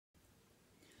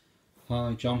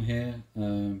Hi, John here.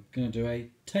 Going to do a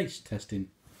taste testing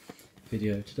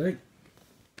video today.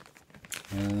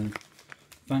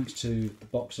 Thanks to the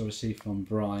box I received from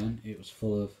Brian, it was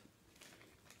full of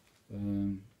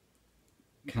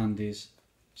candies,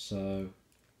 so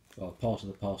part of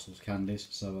the parcel was candies,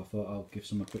 so I thought I'll give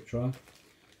some a quick try.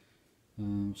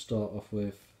 Start off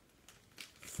with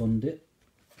Fund It.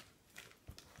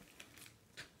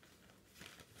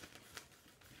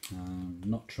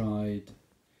 Not tried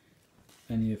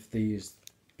any of these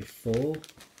before.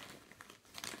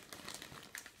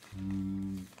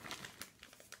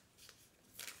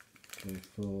 Go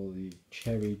for the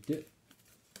cherry dip.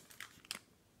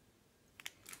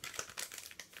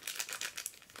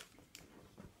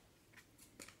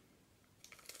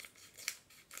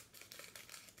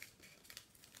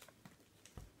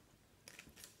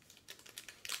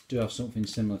 Do have something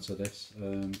similar to this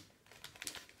in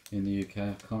the UK.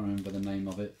 I can't remember the name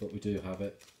of it, but we do have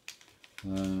it.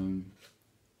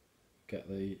 Get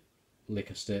the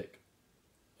liquor stick,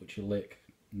 which you lick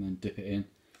and then dip it in.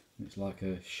 It's like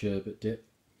a sherbet dip.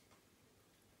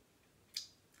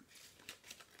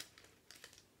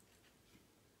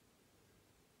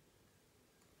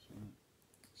 So,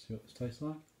 see what this tastes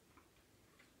like.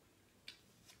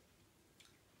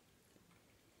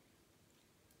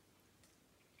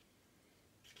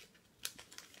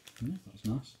 Yeah, that's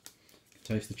nice.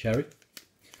 Taste the cherry.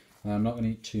 I'm not going to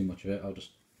eat too much of it. I'll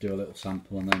just do a little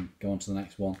sample and then go on to the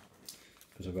next one,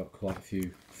 because I've got quite a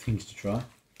few things to try.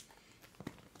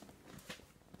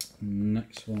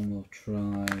 Next one we'll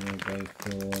go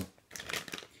for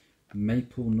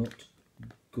maple nut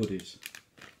goodies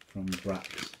from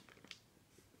Brax.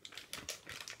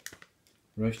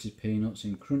 Roasted peanuts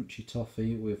in crunchy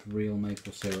toffee with real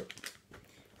maple syrup.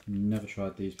 Never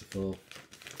tried these before,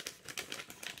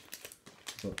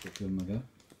 but we'll give them a go.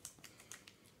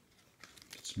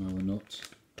 Smell the nuts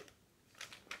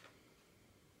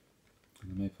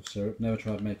and the maple syrup. Never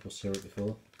tried maple syrup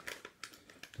before.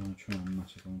 Don't want to try a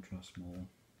massive one, try a small one.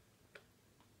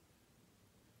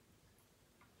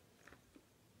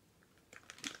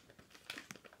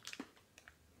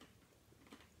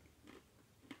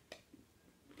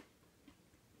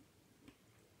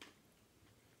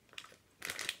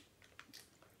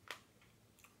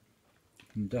 You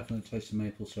can definitely taste the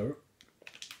maple syrup.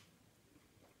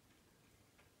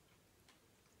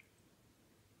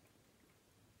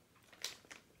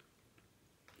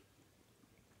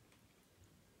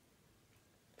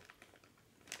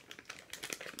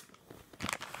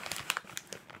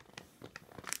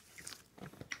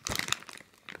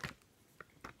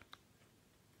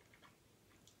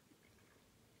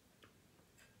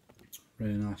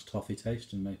 Really nice toffee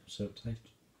taste and maple syrup taste.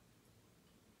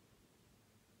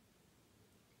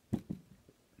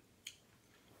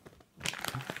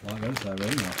 Like those, they're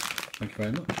really nice. Thank you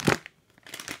very much.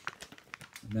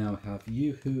 Now we have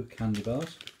Yoo-Hoo candy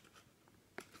bars.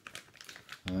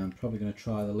 I'm probably going to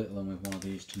try the little one with one of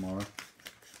these tomorrow.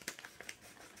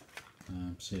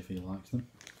 See if he likes them.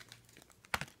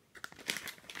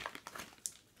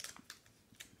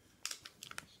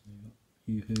 So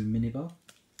we've got Yoo-Hoo mini bar.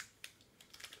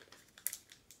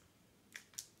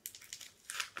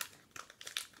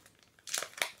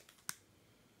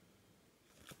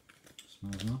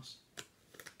 Smells nice.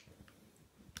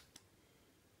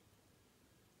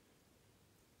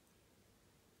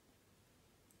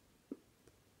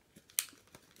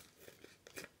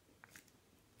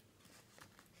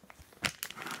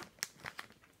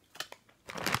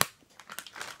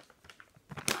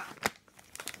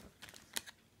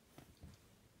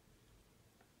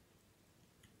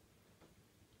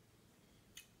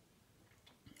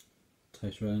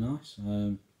 Tastes really nice.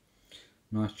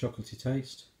 Nice chocolatey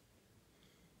taste.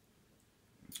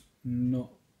 Not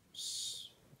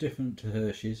different to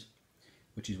Hershey's,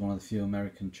 which is one of the few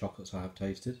American chocolates I have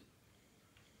tasted.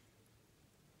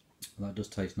 That does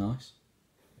taste nice.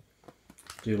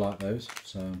 Do like those,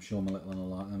 so I'm sure my little one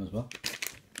will like them as well.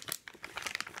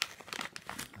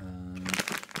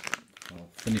 I'll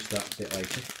finish that a bit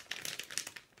later.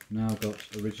 Now I've got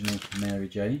original Mary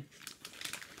Jane,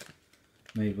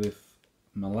 made with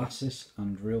molasses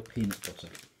and real peanut butter.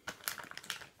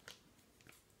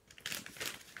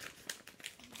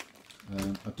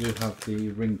 I do have the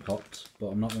ring pops, but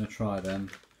I'm not going to try them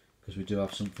because we do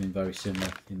have something very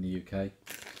similar in the UK,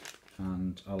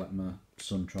 and I'll let my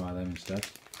son try them instead.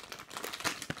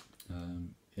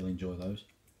 He'll enjoy those.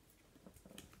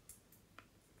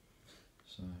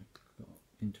 So I've got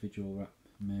individual wrap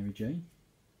Mary Jane.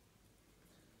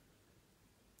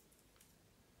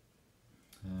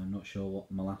 I'm not sure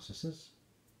what molasses is,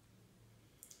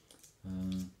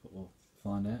 but we'll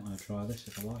find out when I try this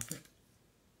if I like it.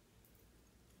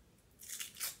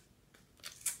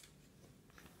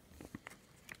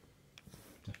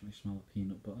 Smell the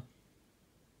peanut butter.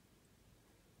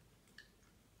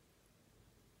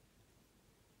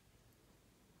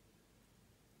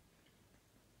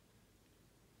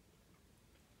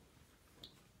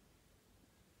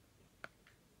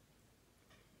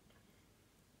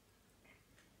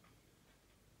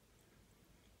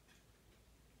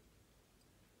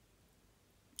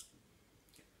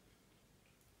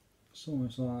 It's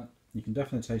almost like, you can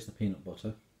definitely taste the peanut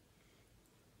butter,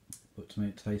 but to me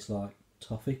it tastes like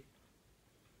toffee.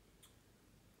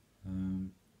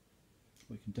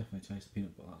 We can definitely taste the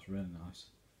peanut butter. That's really nice.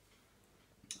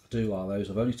 I do like those.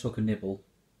 I've only took a nibble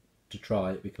to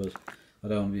try it because I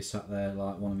don't want to be sat there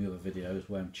like one of the other videos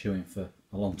where I'm chewing for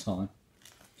a long time.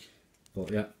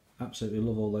 But yeah, absolutely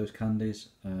love all those candies.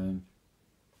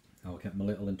 I'll get my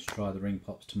little in to try the ring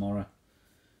pops tomorrow.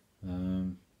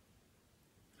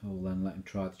 I will then let him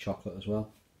try the chocolate as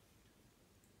well.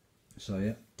 So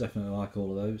yeah, definitely like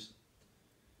all of those.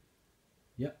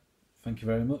 Yep, thank you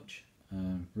very much.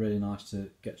 Really nice to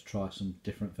get to try some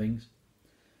different things.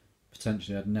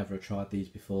 Potentially I'd never have tried these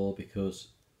before because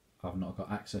I've not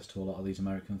got access to a lot of these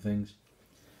American things.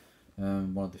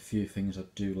 One of the few things I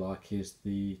do like is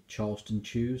the Charleston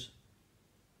Chews.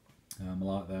 I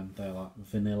like them. They're like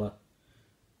vanilla,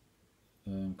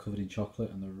 covered in chocolate,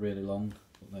 and they're really long,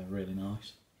 but they're really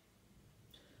nice.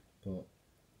 But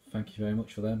thank you very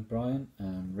much for them, Brian.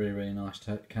 Really nice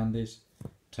candies.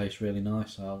 Taste really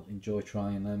nice. I'll enjoy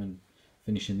trying them and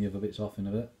finishing the other bits off in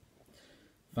a bit.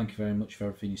 Thank you very much for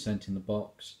everything you sent in the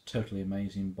box. Totally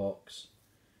amazing box.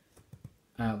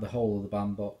 Out of the whole of the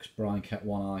band box, Brian kept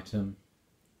one item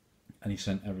and he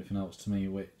sent everything else to me,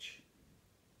 which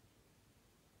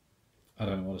I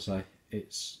don't know what to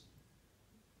say.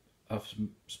 I've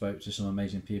spoke to some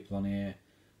amazing people on here,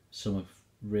 some of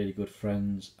really good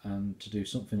friends, and to do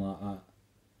something like that,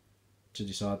 to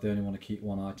decide they only want to keep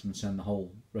one item and send the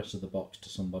whole rest of the box to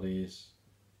somebody is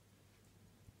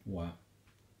wow.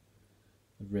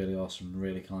 There really are some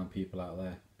really kind people out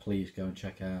there. Please go and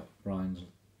check out Brian's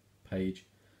page.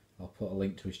 I'll put a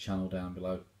link to his channel down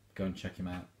below. Go and check him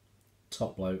out.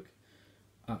 Top bloke.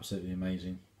 Absolutely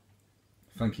amazing.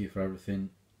 Thank you for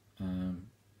everything.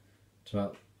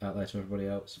 Out there to everybody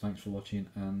else, thanks for watching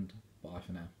and bye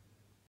for now.